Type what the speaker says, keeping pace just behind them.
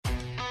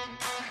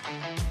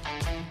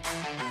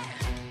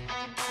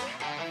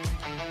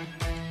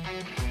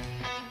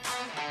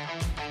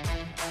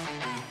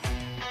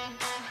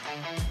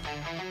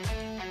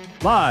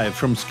Live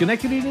from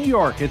Schenectady, New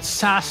York, it's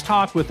SaaS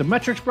Talk with the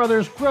Metrics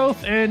Brothers,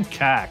 Growth and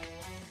CAC.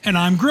 And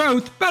I'm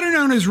Growth, better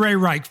known as Ray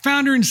Reich,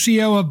 founder and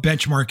CEO of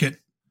Benchmark. And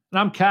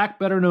I'm CAC,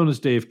 better known as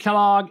Dave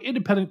Kellogg,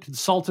 independent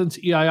consultant,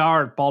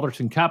 EIR at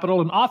Balderton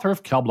Capital, and author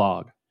of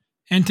Kellblog.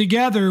 And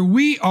together,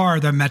 we are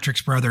the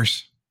Metrics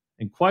Brothers.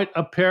 And quite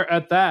a pair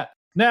at that.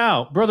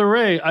 Now, Brother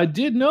Ray, I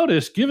did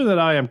notice, given that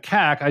I am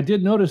CAC, I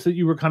did notice that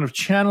you were kind of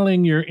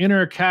channeling your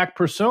inner CAC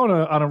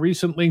persona on a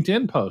recent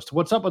LinkedIn post.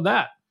 What's up with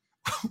that?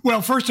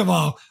 Well, first of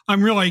all,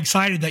 I'm really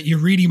excited that you're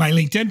reading my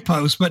LinkedIn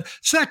post. But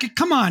second,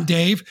 come on,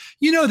 Dave.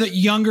 You know that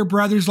younger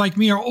brothers like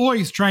me are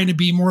always trying to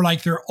be more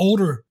like their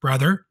older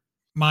brother,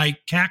 my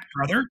CAC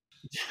brother.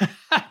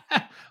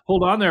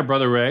 Hold on there,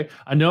 Brother Ray.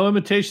 I know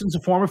imitation's a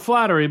form of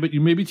flattery, but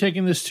you may be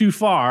taking this too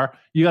far.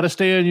 You got to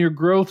stay in your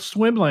growth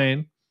swim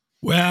lane.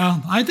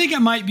 Well, I think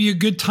it might be a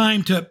good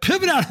time to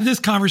pivot out of this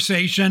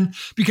conversation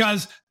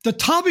because the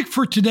topic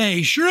for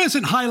today sure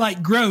doesn't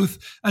highlight growth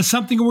as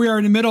something we are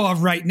in the middle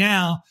of right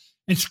now.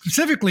 And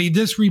specifically,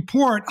 this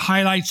report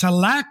highlights a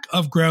lack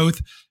of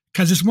growth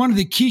because it's one of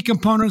the key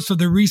components of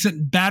the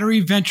recent Battery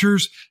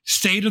Ventures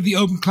State of the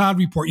OpenCloud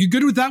report. You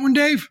good with that one,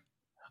 Dave?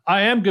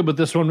 I am good with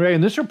this one, Ray.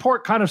 And this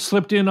report kind of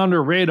slipped in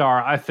under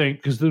radar, I think,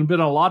 because there have been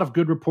a lot of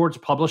good reports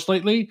published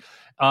lately.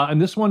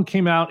 And this one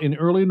came out in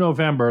early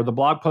November. The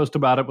blog post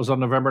about it was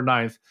on November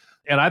 9th.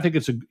 And I think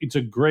it's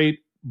a great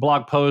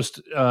blog post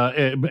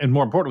and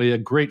more importantly, a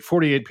great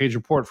 48-page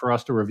report for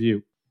us to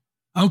review.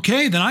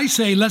 Okay, then I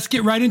say let's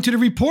get right into the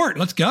report.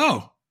 Let's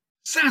go.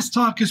 SaaS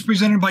Talk is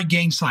presented by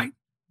Gainsight,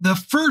 the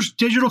first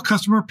digital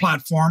customer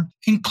platform,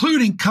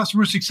 including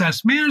customer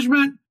success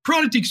management,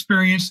 product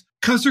experience,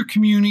 customer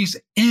communities,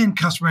 and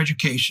customer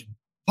education.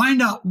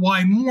 Find out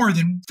why more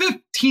than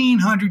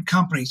 1,500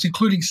 companies,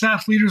 including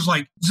SaaS leaders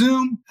like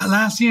Zoom,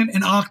 Atlassian,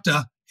 and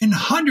Okta, and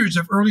hundreds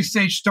of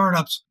early-stage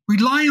startups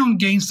rely on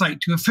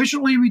Gainsight to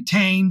efficiently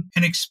retain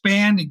and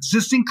expand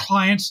existing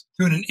clients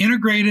through an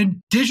integrated,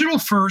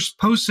 digital-first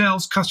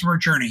post-sales customer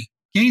journey.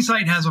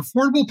 Gainsight has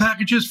affordable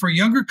packages for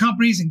younger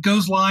companies and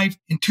goes live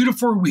in 2 to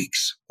 4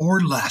 weeks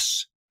or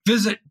less.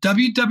 Visit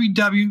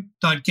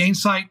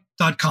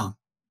www.gainsight.com.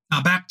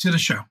 Now back to the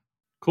show.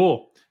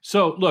 Cool.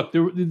 So look,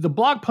 the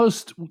blog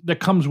post that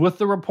comes with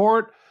the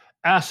report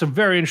asks a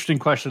very interesting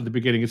question at the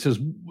beginning. It says,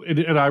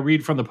 and I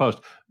read from the post,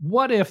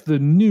 what if the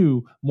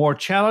new, more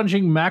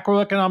challenging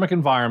macroeconomic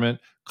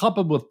environment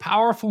coupled with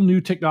powerful new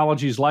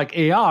technologies like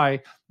AI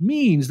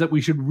means that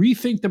we should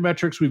rethink the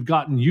metrics we've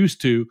gotten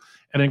used to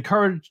and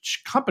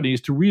encourage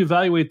companies to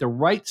reevaluate the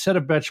right set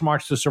of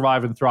benchmarks to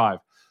survive and thrive?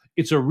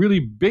 It's a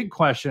really big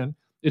question.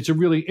 It's a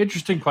really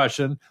interesting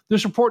question.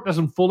 This report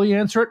doesn't fully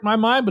answer it in my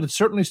mind, but it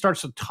certainly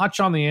starts to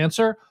touch on the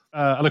answer.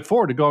 I look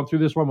forward to going through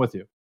this one with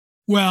you.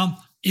 Well,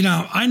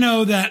 I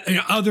know that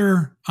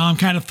other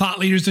kind of thought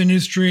leaders in the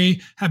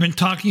industry have been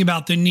talking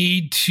about the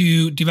need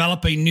to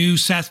develop a new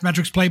SaaS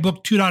metrics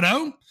playbook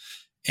 2.0.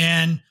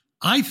 And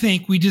I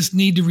think we just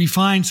need to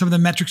refine some of the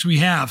metrics we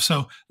have.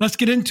 So let's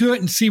get into it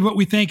and see what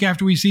we think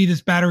after we see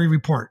this battery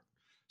report.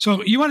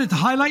 So you wanted to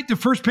highlight the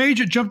first page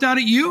that jumped out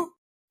at you?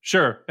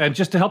 Sure. And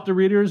just to help the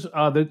readers,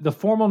 the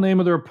formal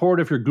name of the report,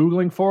 if you're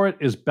Googling for it,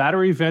 is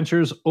Battery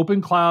Ventures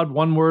OpenCloud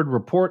One Word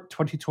Report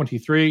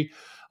 2023.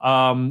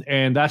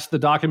 And that's the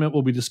document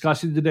we'll be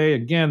discussing today.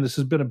 Again, this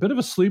has been a bit of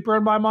a sleeper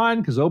in my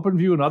mind because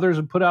OpenView and others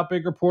have put out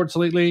big reports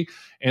lately.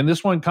 And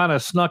this one kind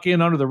of snuck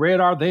in under the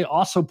radar. They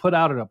also put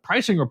out a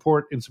pricing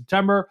report in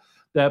September,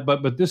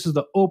 but this is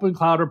the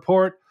OpenCloud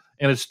report.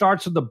 And it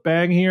starts with the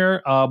bang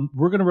here.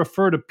 We're going to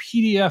refer to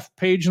PDF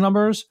page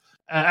numbers.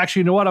 Actually,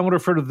 you know what? I'm going to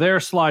refer to their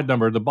slide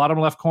number, the bottom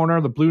left corner,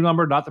 the blue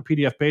number, not the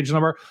PDF page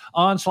number.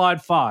 On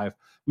slide 5,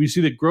 we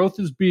see that growth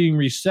is being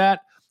reset,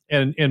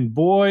 and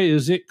boy,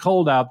 is it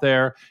cold out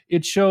there.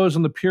 It shows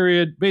in the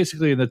period,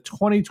 basically in the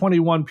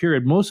 2021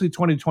 period, mostly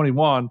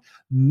 2021,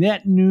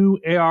 net new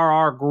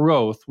ARR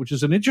growth, which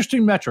is an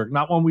interesting metric,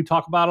 not one we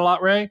talk about a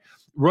lot, Ray,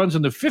 runs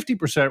in the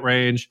 50%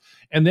 range.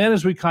 And then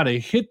as we kind of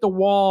hit the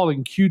wall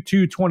in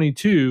Q2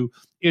 22,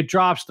 it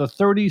drops to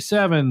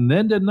 37,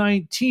 then to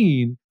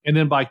 19, and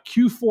then by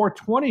Q4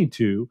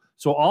 22,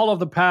 so all of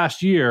the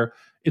past year,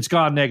 it's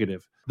gone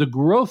negative. The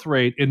growth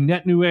rate in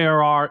net new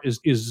ARR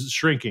is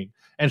shrinking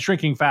and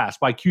shrinking fast.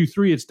 By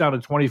Q3, it's down to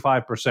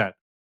 25%.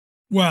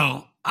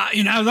 Well,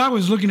 as I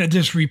was looking at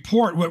this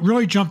report, what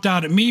really jumped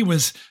out at me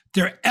was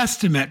their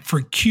estimate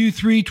for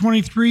Q3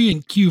 23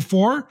 and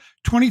Q4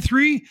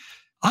 23.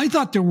 I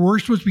thought the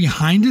worst was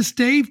behind us,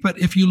 Dave, but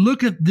if you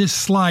look at this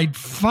slide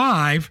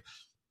 5,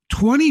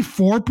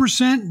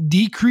 24%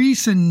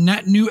 decrease in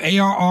net new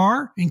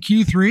ARR in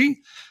Q3.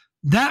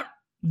 That,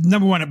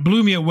 number one, it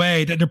blew me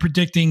away that they're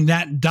predicting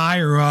that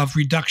dire of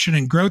reduction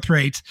in growth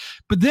rates.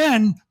 But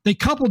then they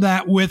coupled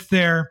that with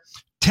their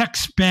tech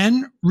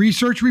spend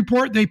research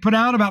report they put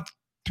out about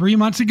 3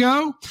 months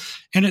ago.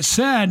 And it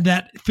said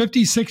that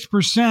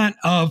 56%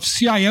 of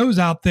CIOs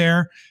out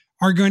there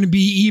are going to be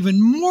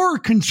even more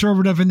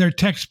conservative in their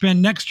tech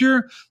spend next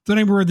year than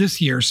they were this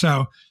year.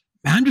 So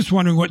I'm just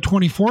wondering what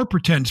 24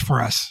 portends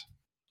for us.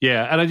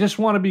 Yeah, and I just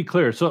want to be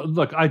clear. So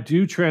look, I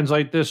do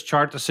translate this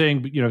chart to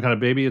saying, kind of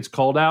baby, it's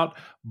cold out,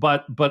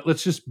 but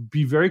let's just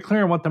be very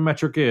clear on what the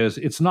metric is.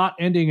 It's not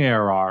ending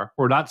ARR.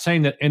 We're not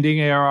saying that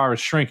ending ARR is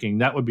shrinking.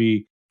 That would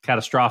be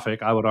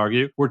catastrophic, I would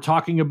argue. We're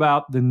talking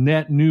about the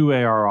net new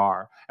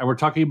ARR, and we're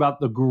talking about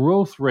the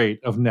growth rate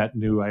of net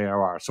new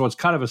ARR. So it's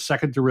kind of a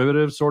second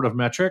derivative sort of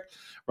metric,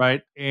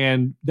 right?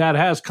 And that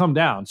has come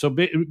down. So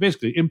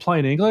basically, in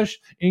plain English,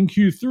 in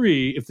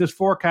Q3, if this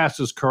forecast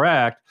is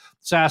correct,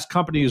 SaaS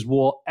companies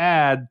will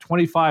add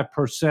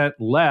 25%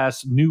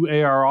 less new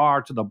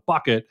ARR to the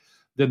bucket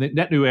than the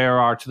net new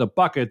ARR to the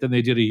bucket than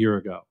they did a year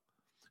ago.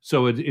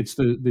 So it's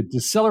the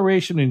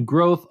deceleration in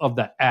growth of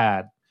the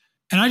add.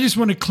 And I just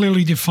want to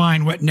clearly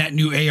define what net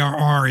new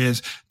ARR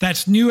is.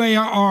 That's new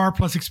ARR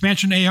plus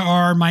expansion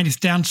ARR minus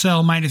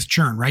downsell minus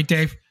churn, right,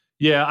 Dave?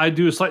 Yeah, I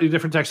do a slightly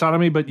different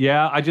taxonomy, but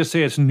yeah, I just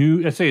say it's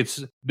new. I say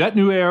it's net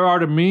new ARR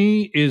to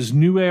me is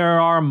new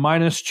ARR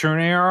minus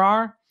churn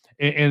ARR.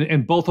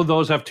 And both of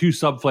those have two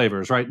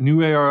sub-flavors, right?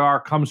 New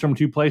ARR comes from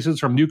two places,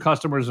 from new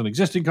customers and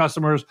existing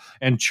customers,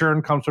 and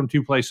churn comes from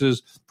two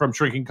places, from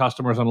shrinking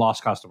customers and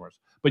lost customers.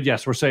 But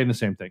yes, we're saying the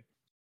same thing.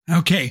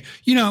 Okay.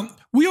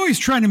 We always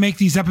try to make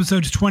these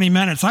episodes 20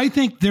 minutes. I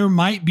think there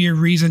might be a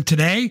reason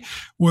today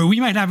where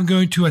we might have them go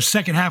into a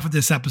second half of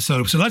this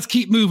episode. So let's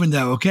keep moving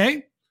though,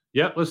 okay?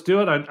 Yep, let's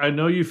do it. I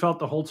know you felt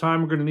the whole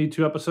time we're going to need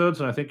 2 episodes,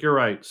 and I think you're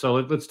right. So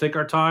let's take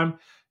our time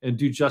and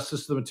do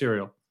justice to the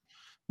material.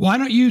 Why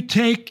don't you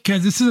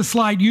because this is a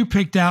slide you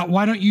picked out,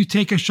 why don't you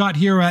take a shot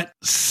here at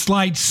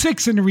slide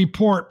 6 in the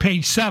report,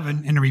 page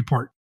 7 in the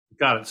report?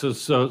 Got it.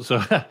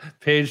 So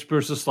page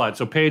versus slide.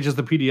 So page is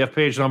the PDF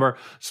page number.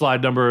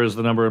 Slide number is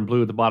the number in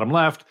blue at the bottom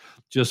left,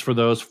 just for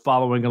those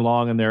following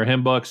along in their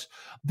hymn books.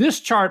 This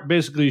chart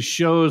basically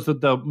shows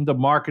that the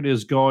market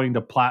is going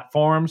to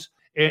platforms.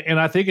 And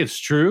I think it's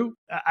true.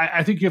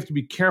 I think you have to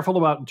be careful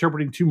about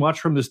interpreting too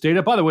much from this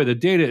data. By the way, the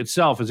data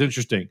itself is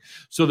interesting.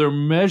 So they're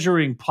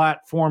measuring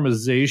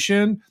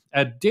platformization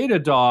at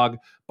Datadog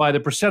by the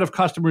percent of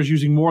customers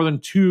using more than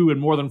 2 and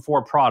more than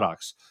 4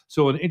 products.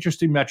 So an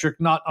interesting metric,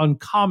 not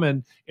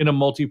uncommon in a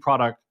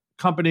multi-product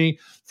company.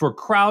 For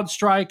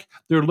CrowdStrike,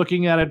 they're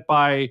looking at it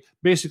by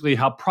basically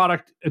how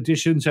product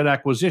additions and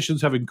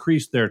acquisitions have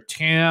increased their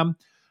TAM.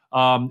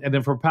 And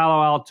then for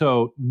Palo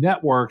Alto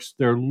Networks,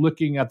 they're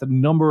looking at the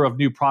number of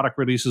new product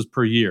releases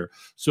per year.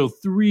 So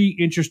 3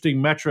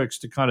 interesting metrics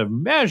to kind of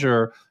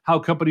measure how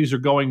companies are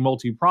going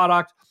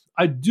multi-product.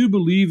 I do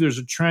believe there's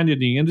a trend in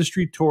the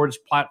industry towards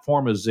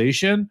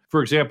platformization.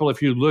 For example,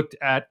 if you looked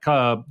at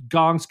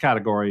Gong's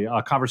category,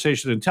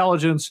 conversation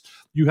intelligence,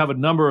 you have a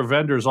number of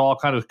vendors all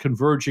kind of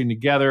converging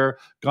together,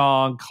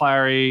 Gong,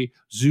 Clary,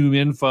 Zoom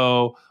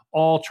Info,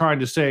 all trying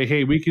to say,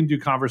 hey, we can do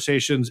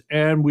conversations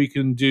and we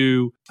can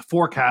do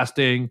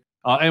forecasting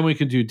and we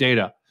can do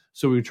data.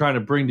 So we're trying to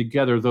bring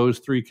together those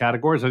 3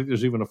 categories. I think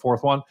there's even a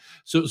 4th one.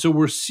 So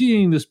we're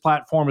seeing this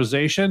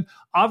platformization.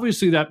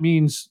 Obviously, that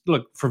means,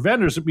 look, for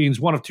vendors, it means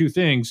one of 2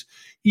 things.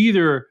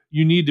 Either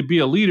you need to be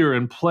a leader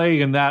and play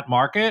in that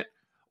market,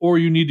 or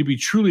you need to be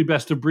truly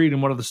best of breed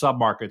in one of the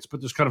sub-markets, but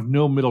there's kind of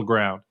no middle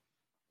ground.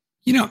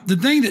 The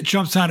thing that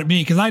jumps out at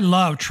me, because I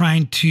love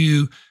trying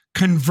to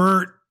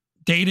convert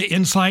data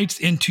insights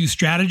into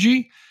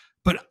strategy,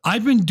 but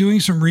I've been doing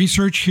some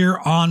research here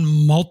on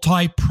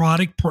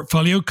multi-product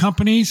portfolio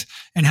companies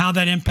and how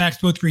that impacts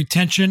both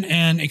retention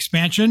and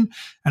expansion.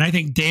 And I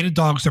think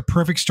Datadog's a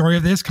perfect story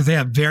of this because they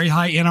have very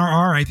high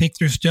NRR. I think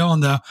they're still in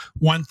the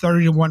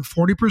 130 to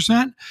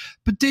 140%.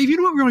 But Dave,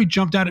 what really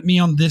jumped out at me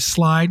on this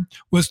slide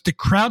was the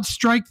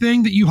CrowdStrike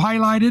thing that you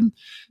highlighted.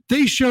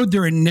 They showed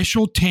their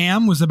initial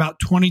TAM was about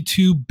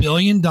 $22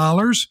 billion.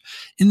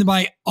 And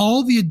by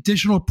all the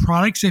additional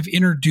products they've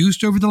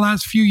introduced over the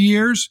last few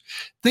years,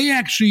 they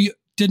actually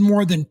did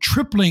more than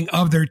tripling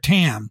of their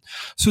TAM.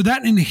 So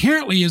that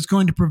inherently is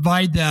going to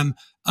provide them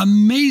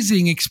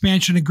amazing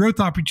expansion and growth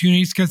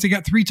opportunities because they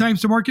got 3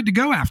 times the market to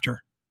go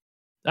after.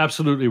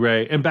 Absolutely,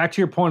 Ray. And back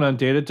to your point on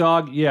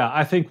Datadog, yeah,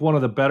 I think one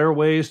of the better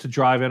ways to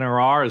drive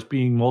NRR is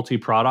being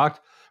multi-product.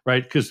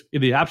 Right? Because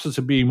in the absence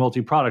of being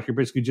multi-product, you're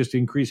basically just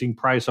increasing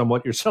price on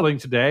what you're selling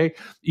today,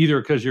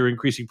 either because you're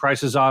increasing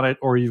prices on it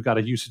or you've got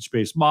a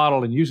usage-based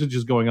model and usage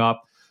is going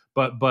up.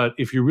 But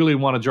if you really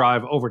want to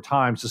drive over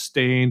time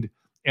sustained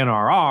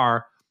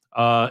NRR,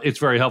 it's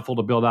very helpful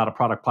to build out a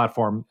product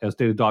platform as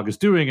Datadog is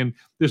doing. And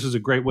this is a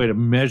great way to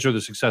measure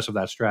the success of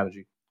that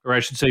strategy. Or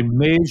I should say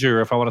measure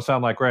if I want to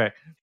sound like Ray.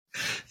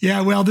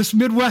 Yeah, well, this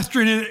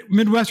Midwestern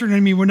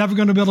in me, we're never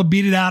going to be able to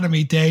beat it out of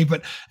me, Dave.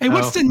 But hey,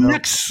 what's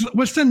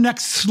the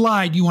next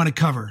slide you want to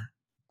cover?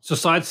 So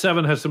slide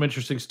 7 has some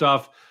interesting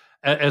stuff.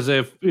 As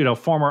a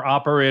former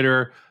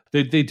operator,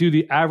 they do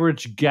the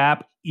average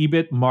GAAP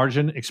EBIT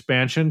margin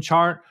expansion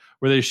chart,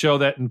 where they show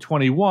that in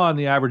 21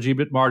 the average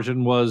EBIT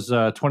margin was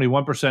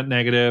 21%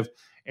 negative,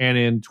 and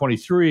in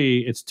 23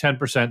 it's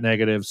 10%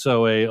 negative,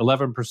 so a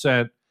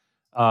 11%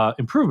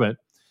 improvement.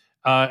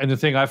 And the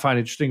thing I find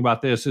interesting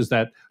about this is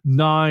that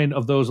 9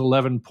 of those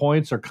 11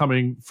 points are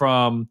coming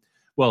from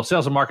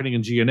sales and marketing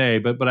and G&A,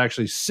 but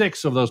actually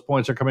 6 of those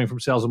points are coming from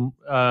sales and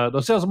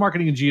those sales and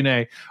marketing and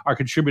G&A are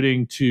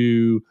contributing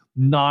to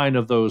 9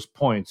 of those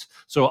points.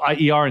 So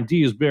i.e.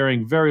 R&D is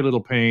bearing very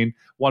little pain,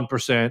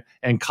 1%,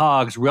 and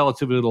COGS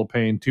relatively little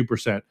pain,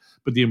 2%.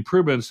 But the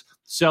improvements,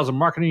 sales and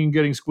marketing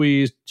getting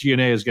squeezed,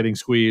 G&A is getting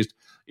squeezed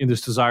in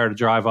this desire to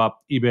drive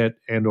up EBIT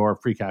and or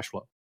free cash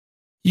flow.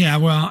 Yeah,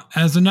 well,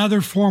 as another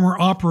former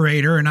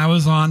operator, and I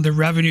was on the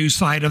revenue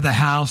side of the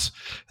house,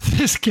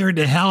 this scared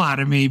the hell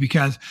out of me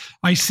because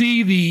I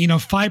see the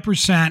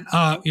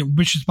 5%,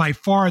 which is by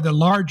far the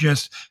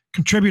largest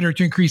contributor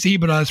to increase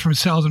EBITDA is from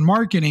sales and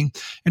marketing,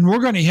 and we're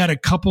going to hit a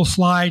couple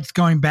slides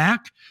going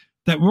back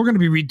that we're going to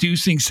be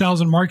reducing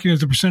sales and marketing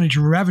as a percentage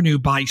of revenue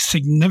by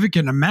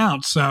significant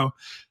amounts. So,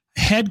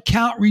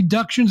 headcount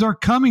reductions are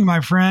coming,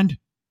 my friend.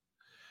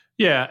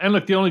 Yeah, and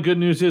look, the only good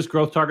news is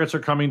growth targets are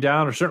coming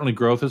down, or certainly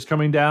growth is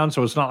coming down.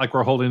 So it's not like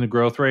we're holding the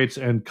growth rates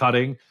and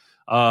cutting.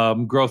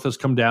 Growth has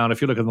come down.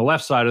 If you look on the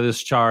left side of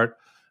this chart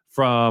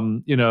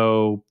from,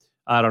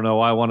 I don't know,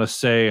 I want to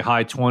say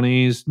high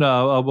 20s.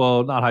 No,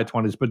 well, not high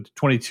 20s, but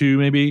 22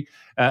 maybe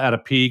at a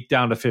peak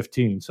down to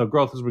 15. So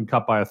growth has been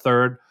cut by a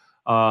third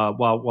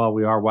while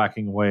we are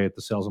whacking away at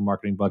the sales and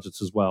marketing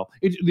budgets as well.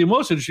 The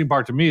most interesting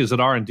part to me is that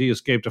R&D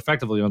escaped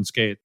effectively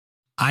unscathed.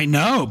 I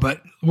know,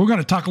 but we're going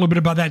to talk a little bit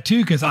about that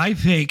too, because I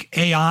think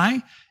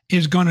AI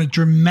is going to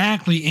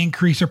dramatically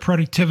increase the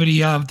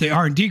productivity of the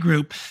R&D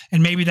group.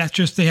 And maybe that's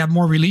just they have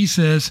more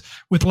releases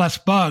with less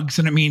bugs,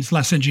 and it means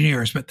less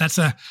engineers. But that's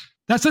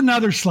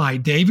another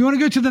slide, Dave. You want to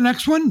go to the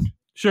next one?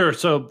 Sure.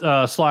 So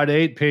slide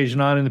 8, page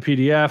 9 in the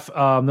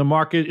PDF, the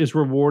market is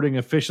rewarding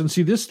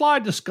efficiency. This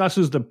slide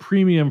discusses the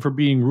premium for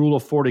being Rule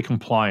of 40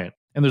 compliant.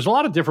 And there's a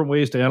lot of different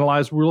ways to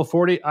analyze Rule of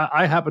 40.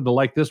 I happen to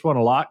like this one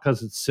a lot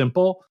because it's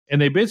simple.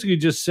 And they basically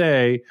just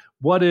say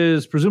what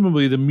is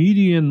presumably the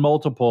median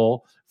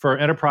multiple for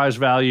enterprise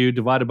value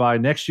divided by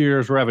next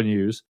year's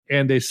revenues.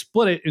 And they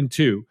split it in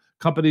 2.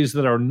 Companies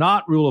that are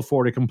not Rule of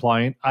 40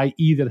 compliant,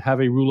 i.e. that have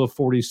a Rule of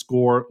 40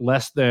 score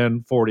less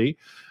than 40,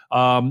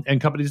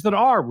 and companies that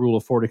are Rule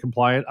of 40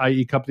 compliant,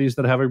 i.e. companies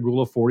that have a Rule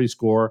of 40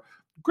 score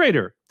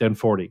greater than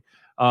 40.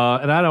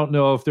 And I don't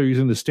know if they're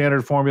using the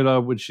standard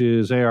formula, which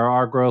is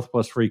ARR growth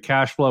plus free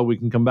cash flow. We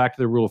can come back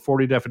to the Rule of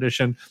 40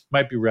 definition.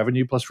 Might be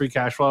revenue plus free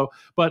cash flow.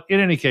 But in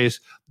any case,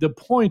 the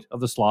point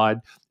of the slide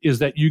is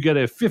that you get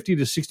a 50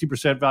 to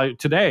 60% value.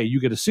 Today, you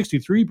get a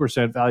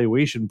 63%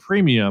 valuation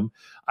premium,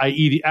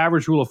 i.e. the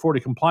average Rule of 40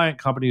 compliant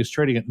company is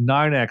trading at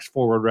 9x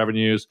forward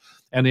revenues,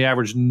 and the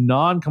average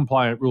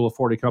non-compliant Rule of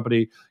 40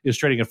 company is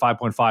trading at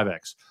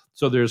 5.5x.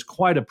 So there's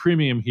quite a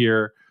premium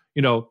here.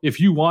 If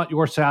you want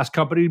your SaaS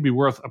company to be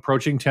worth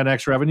approaching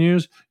 10x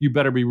revenues, you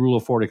better be Rule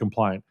of 40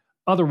 compliant.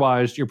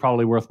 Otherwise, you're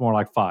probably worth more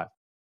like 5.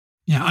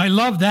 Yeah, I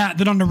love that.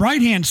 Then on the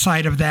right-hand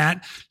side of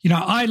that,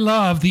 I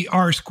love the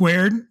R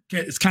squared.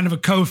 It's kind of a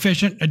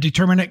coefficient, a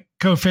determinant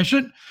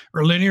coefficient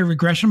or linear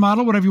regression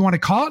model, whatever you want to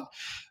call it.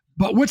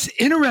 But what's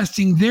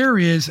interesting there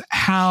is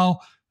how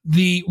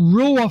the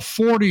Rule of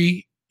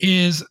 40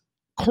 is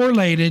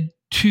correlated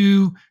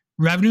to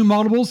revenue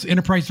multiples,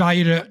 enterprise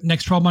value to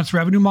next 12 months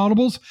revenue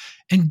multiples.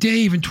 And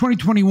Dave, in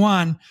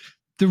 2021,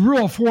 the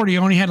Rule of 40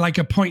 only had like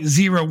a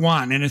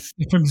 0.01, and it's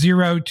from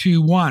 0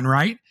 to 1,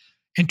 right?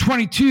 In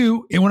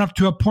 22, it went up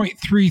to a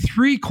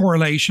 0.33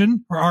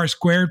 correlation or R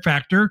squared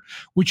factor,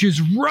 which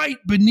is right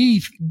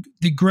beneath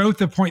the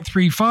growth of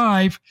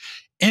 0.35.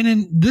 And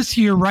in this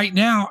year, right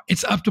now,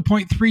 it's up to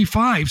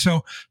 0.35.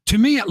 So to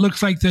me, it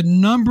looks like the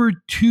number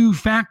 2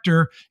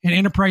 factor in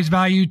enterprise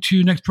value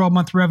to next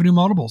 12-month revenue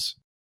multiples.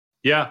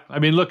 Yeah, I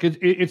mean, look,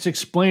 it's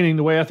explaining.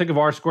 The way I think of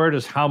R squared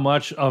is how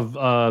much of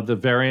the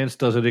variance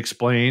does it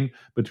explain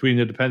between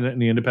the dependent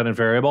and the independent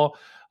variable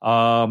in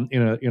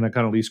a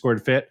kind of least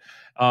squared fit.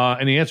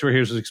 And the answer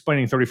here is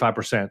explaining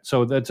 35%.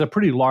 So that's a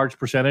pretty large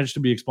percentage to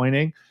be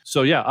explaining.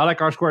 So yeah, I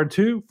like R squared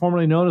too,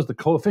 formerly known as the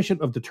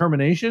coefficient of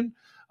determination.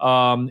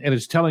 And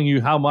it's telling you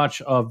how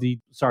much of the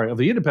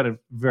independent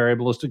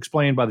variable is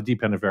explained by the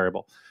dependent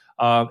variable.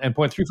 And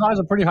 0.35 is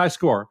a pretty high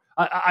score,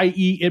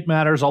 i.e. it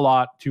matters a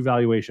lot to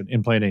valuation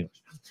in plain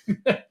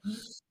English.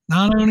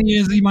 Not only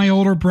is he my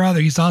older brother,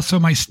 he's also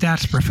my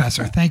stats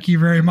professor. Thank you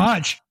very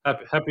much.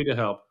 Happy to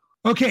help.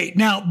 Okay,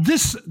 now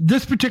this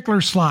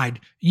particular slide,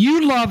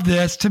 you love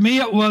this. To me,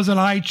 it was an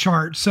eye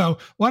chart. So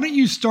why don't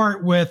you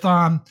start with,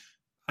 I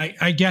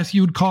guess you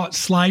would call it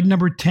slide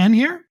number 10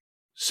 here?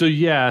 So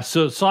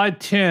slide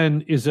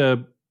 10 is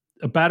a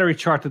battery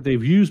chart that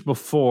they've used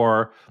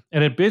before,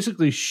 and it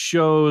basically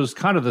shows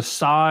kind of the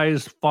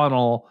size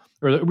funnel,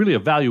 or really a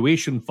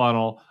valuation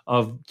funnel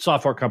of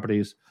software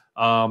companies.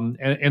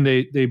 And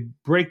they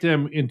break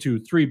them into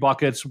 3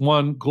 buckets.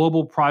 One,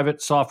 global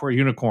private software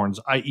unicorns,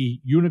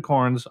 i.e.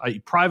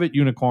 private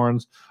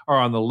unicorns are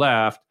on the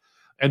left.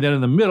 And then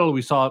in the middle,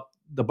 we saw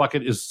the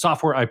bucket is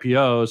software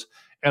IPOs.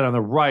 And on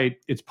the right,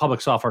 it's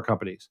public software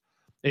companies.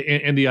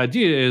 And the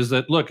idea is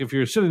that, look, if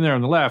you're sitting there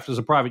on the left as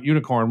a private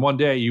unicorn, one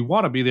day you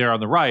want to be there on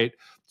the right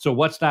So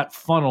what's that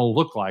funnel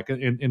look like?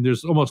 And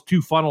there's almost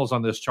two funnels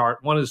on this chart.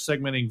 One is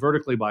segmenting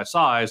vertically by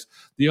size.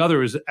 The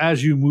other is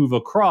as you move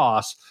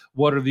across,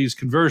 what are these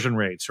conversion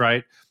rates,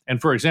 right? And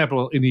for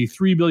example, in the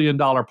 $3 billion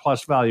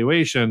plus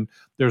valuation,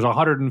 there's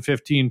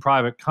 115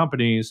 private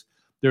companies.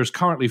 There's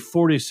currently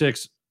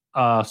 46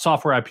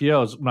 software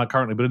IPOs, not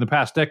currently, but in the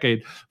past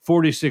decade,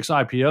 46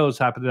 IPOs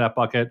happened in that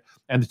bucket.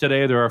 And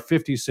today there are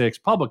 56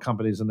 public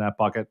companies in that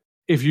bucket.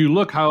 If you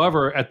look,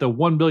 however, at the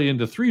 $1 billion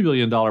to $3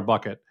 billion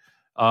bucket,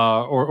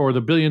 or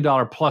the $1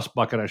 billion plus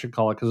bucket, I should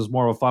call it, because it's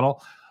more of a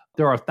funnel,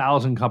 there are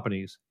 1,000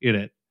 companies in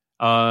it.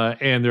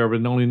 And there have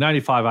been only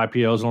 95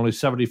 IPOs and only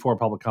 74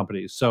 public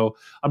companies. So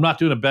I'm not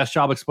doing the best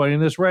job explaining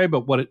this, Ray,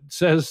 but what it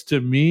says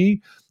to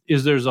me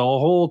is there's a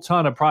whole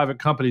ton of private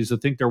companies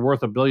that think they're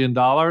worth $1 billion,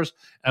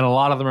 and a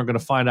lot of them are going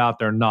to find out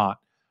they're not.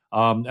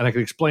 And I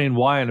can explain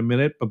why in a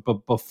minute,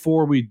 but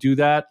before we do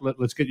that,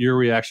 let's get your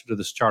reaction to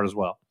this chart as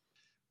well.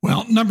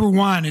 Well, number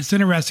one, it's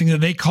interesting that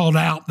they called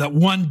out that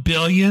 1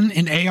 billion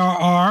in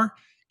ARR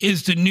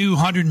is the new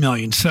 100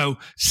 million. So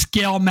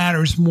scale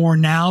matters more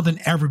now than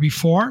ever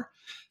before.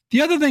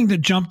 The other thing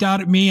that jumped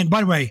out at me, and by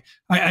the way,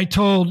 I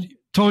told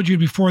you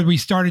before we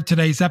started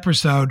today's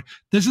episode,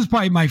 this is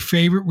probably my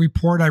favorite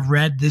report I've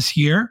read this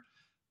year.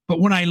 But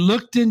when I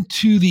looked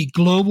into the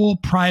global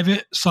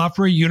private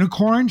software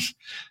unicorns,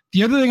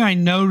 the other thing I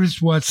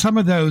noticed was some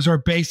of those are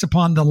based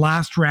upon the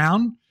last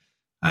round.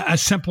 A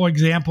simple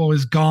example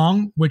is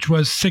Gong, which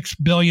was 6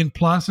 billion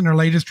plus in their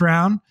latest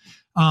round.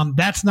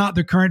 That's not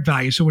the current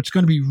value. So what's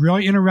going to be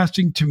really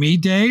interesting to me,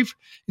 Dave,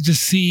 is to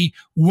see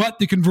what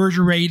the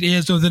conversion rate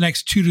is over the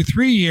next 2 to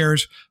 3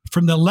 years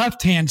from the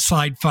left-hand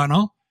side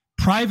funnel,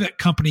 private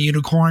company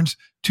unicorns,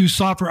 to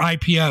software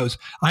IPOs.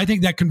 I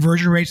think that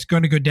conversion rate is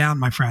going to go down,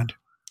 my friend.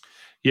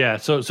 Yeah,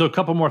 so a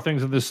couple more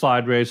things in this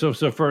slide, Ray. So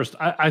first,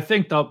 I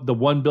think the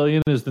 1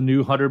 billion is the new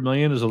 100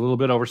 million is a little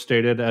bit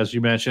overstated, as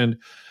you mentioned.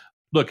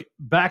 Look,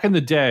 back in the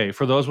day,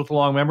 for those with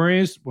long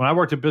memories, when I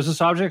worked at Business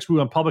Objects, we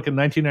went public in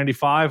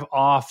 1995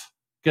 off,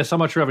 guess how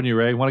much revenue,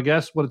 Ray? Want to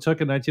guess what it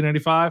took in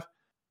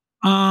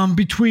 1995?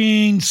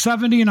 Between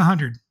 70 and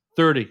 100.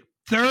 30.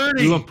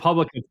 30. We went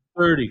public at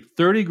 30.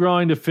 30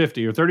 growing to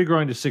 50 or 30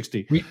 growing to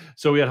 60.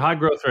 So we had high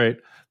growth rate.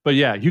 But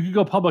yeah, you could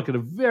go public at a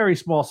very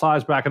small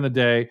size back in the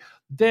day.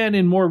 Then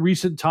in more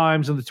recent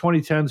times, in the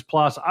 2010s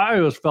plus, I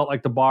always felt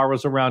like the bar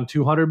was around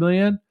 200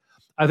 million.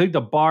 I think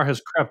the bar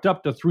has crept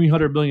up to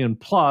 300 million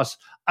plus.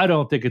 I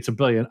don't think it's $1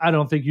 billion. I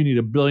don't think you need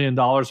 $1 billion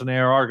in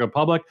ARR to go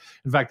public.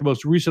 In fact, the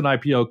most recent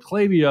IPO,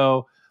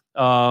 Klaviyo,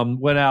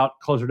 went out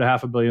closer to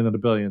 $500 million than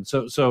 $1 billion.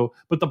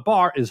 But the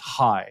bar is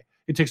high.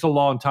 It takes a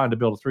long time to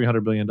build a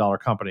 $300 billion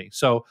company.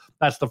 So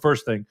that's the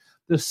first thing.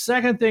 The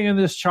second thing in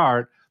this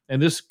chart, and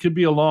this could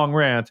be a long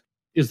rant,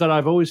 is that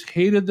I've always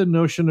hated the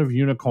notion of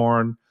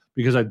unicorn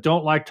because I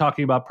don't like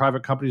talking about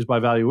private companies by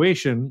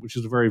valuation, which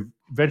is a very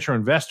venture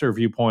investor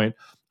viewpoint.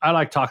 I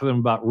like talking to them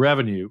about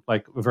revenue,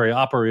 like a very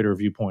operator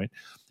viewpoint.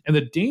 And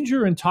the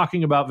danger in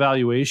talking about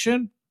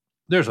valuation,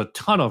 there's a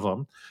ton of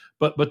them,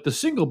 but the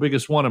single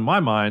biggest one in my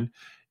mind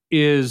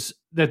is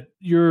that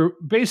you're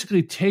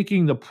basically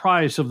taking the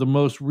price of the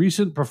most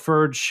recent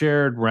preferred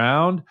shared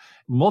round,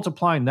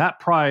 multiplying that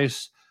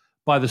price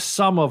by the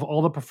sum of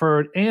all the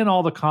preferred and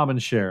all the common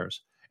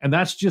shares. And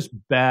that's just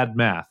bad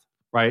math,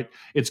 right?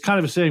 It's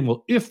kind of saying,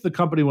 well, if the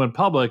company went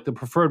public, the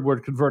preferred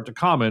would convert to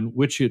common,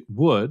 which it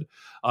would,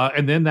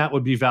 and then that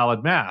would be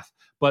valid math.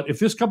 But if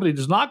this company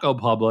does not go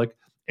public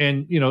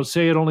and,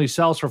 say it only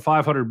sells for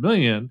 500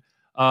 million,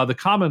 the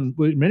common,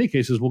 in many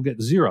cases, will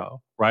get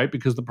zero, right?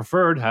 Because the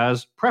preferred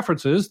has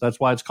preferences. That's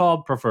why it's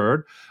called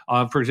preferred.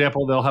 For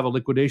example, they'll have a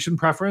liquidation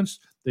preference.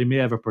 They may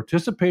have a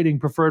participating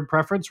preferred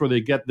preference where they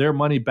get their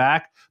money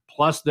back,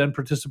 plus then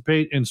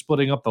participate in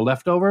splitting up the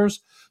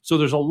leftovers. So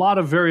there's a lot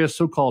of various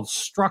so-called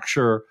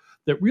structure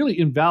that really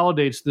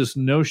invalidates this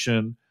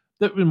notion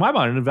that, in my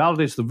mind,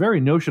 invalidates the very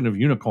notion of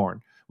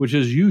unicorn, which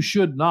is you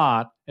should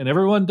not, and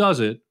everyone does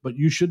it, but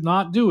you should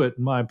not do it,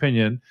 in my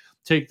opinion,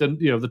 take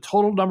the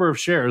total number of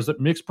shares that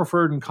mix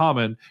preferred and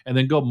common and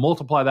then go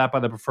multiply that by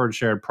the preferred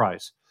shared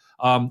price.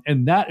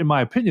 And that, in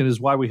my opinion,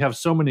 is why we have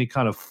so many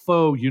kind of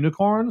faux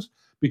unicorns,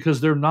 because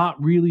they're not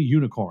really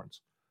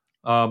unicorns.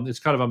 It's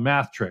kind of a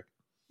math trick.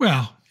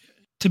 Well,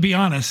 to be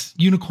honest,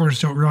 unicorns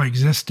don't really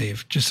exist,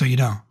 Dave, just so you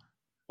know.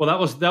 Well,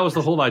 that was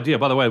the whole idea.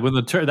 By the way, when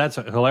that's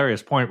a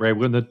hilarious point, Ray.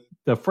 When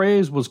the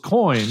phrase was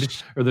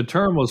coined, or the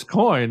term was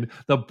coined,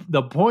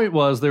 the point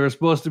was they were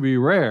supposed to be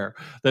rare.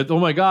 That, oh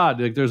my God,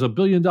 there's $1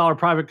 billion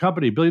private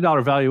company, $1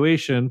 billion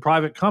valuation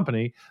private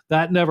company.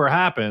 That never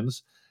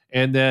happens.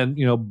 And then,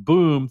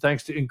 boom,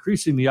 thanks to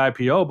increasing the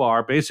IPO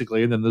bar,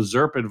 basically, and then the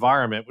ZERP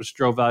environment, which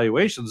drove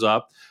valuations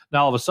up.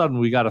 Now, all of a sudden,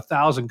 we got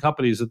 1,000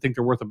 companies that think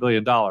they're worth $1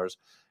 billion.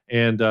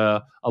 And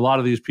a lot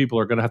of these people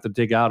are going to have to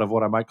dig out of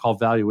what I might call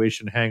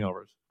valuation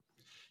hangovers.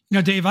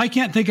 Dave, I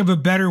can't think of a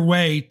better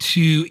way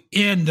to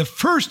end the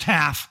first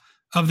half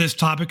of this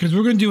topic because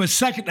we're going to do a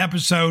second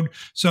episode.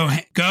 So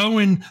go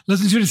and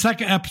listen to the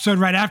second episode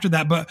right after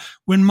that. But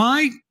when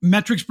my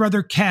metrics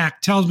brother CAC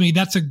tells me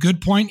that's a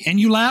good point and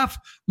you laugh,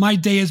 my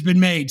day has been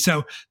made.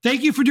 So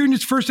thank you for doing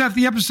this first half of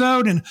the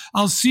episode, and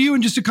I'll see you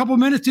in just a couple of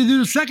minutes to do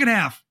the second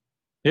half.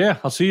 Yeah,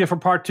 I'll see you for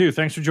part 2.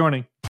 Thanks for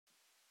joining.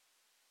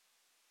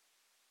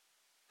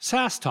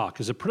 SaaS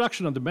Talk is a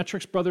production of the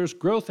Metrics Brothers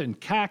Growth and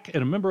CAC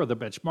and a member of the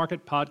Benchmark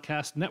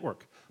Podcast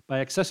Network.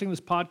 By accessing this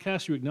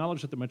podcast, you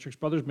acknowledge that the Metrics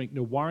Brothers make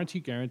no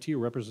warranty, guarantee, or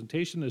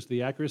representation as to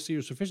the accuracy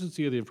or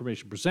sufficiency of the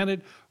information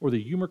presented or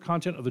the humor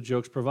content of the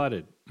jokes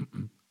provided.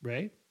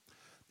 Ray?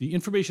 The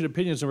information,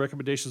 opinions, and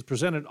recommendations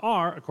presented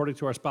are, according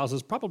to our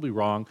spouses, probably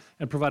wrong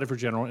and provided for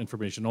general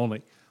information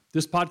only.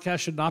 This podcast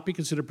should not be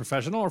considered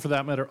professional or, for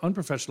that matter,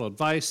 unprofessional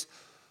advice.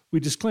 We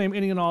disclaim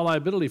any and all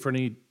liability for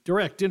any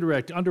direct,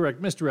 indirect,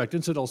 undirect, misdirect,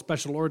 incidental,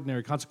 special,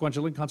 ordinary,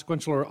 consequential,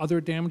 inconsequential, or other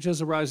damages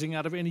arising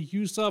out of any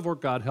use of or,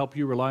 God help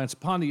you, reliance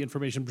upon the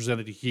information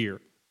presented here.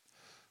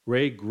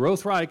 Ray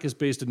Growth Reich is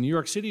based in New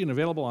York City and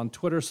available on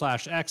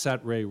Twitter/X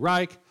at Ray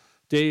Reich.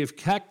 Dave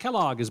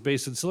Kellogg is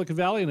based in Silicon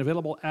Valley and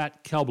available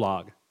at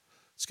Kellblog.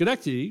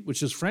 Schenectady,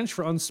 which is French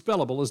for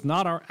unspellable, is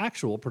not our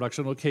actual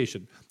production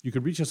location. You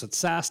can reach us at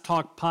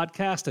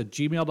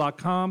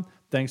saastalkpodcast@gmail.com.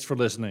 Thanks for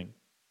listening.